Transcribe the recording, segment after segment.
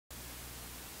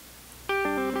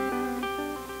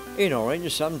In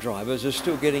Orange, some drivers are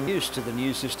still getting used to the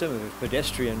new system of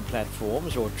pedestrian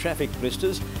platforms or traffic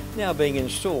blisters now being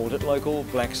installed at local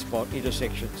black spot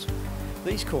intersections.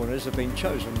 These corners have been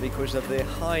chosen because of their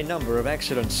high number of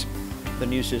accidents. The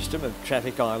new system of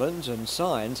traffic islands and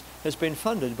signs has been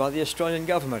funded by the Australian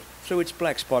Government through its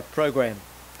Black Spot program.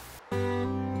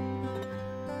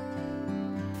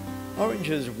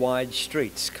 Orange's wide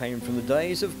streets came from the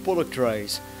days of bullock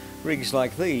drays. Rigs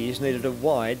like these needed a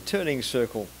wide turning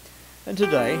circle. And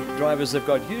today, drivers have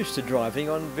got used to driving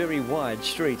on very wide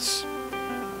streets.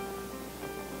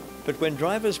 But when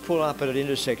drivers pull up at an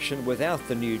intersection without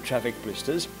the new traffic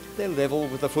blisters, they're level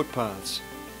with the footpaths.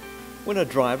 When a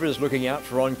driver is looking out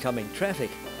for oncoming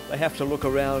traffic, they have to look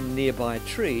around nearby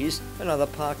trees and other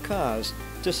parked cars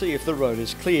to see if the road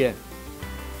is clear.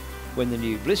 When the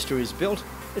new blister is built,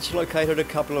 it's located a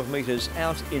couple of metres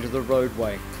out into the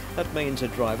roadway. That means a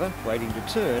driver waiting to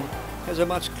turn has a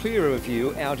much clearer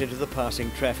view out into the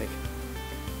passing traffic.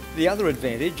 The other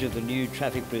advantage of the new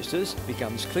traffic blisters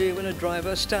becomes clear when a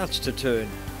driver starts to turn.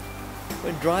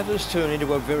 When drivers turn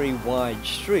into a very wide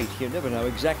street, you never know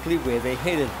exactly where they're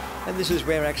headed, and this is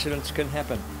where accidents can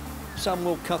happen. Some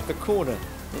will cut the corner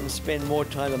and spend more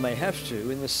time than they have to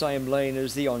in the same lane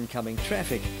as the oncoming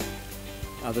traffic.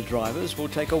 Other drivers will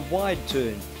take a wide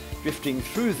turn, drifting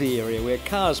through the area where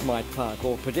cars might park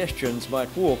or pedestrians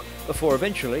might walk before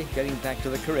eventually getting back to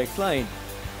the correct lane.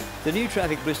 The new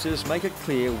traffic blisters make it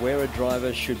clear where a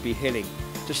driver should be heading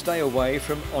to stay away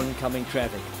from oncoming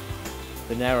traffic.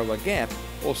 The narrower gap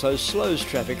also slows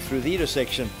traffic through the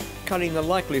intersection, cutting the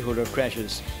likelihood of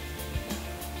crashes.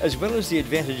 As well as the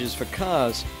advantages for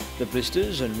cars, the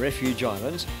blisters and refuge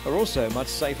islands are also much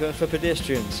safer for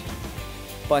pedestrians.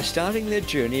 By starting their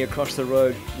journey across the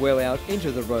road well out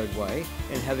into the roadway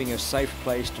and having a safe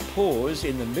place to pause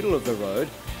in the middle of the road,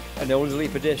 an elderly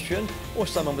pedestrian or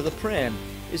someone with a pram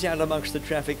is out amongst the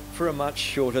traffic for a much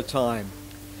shorter time.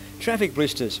 Traffic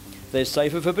blisters, they're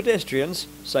safer for pedestrians,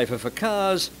 safer for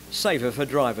cars, safer for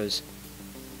drivers.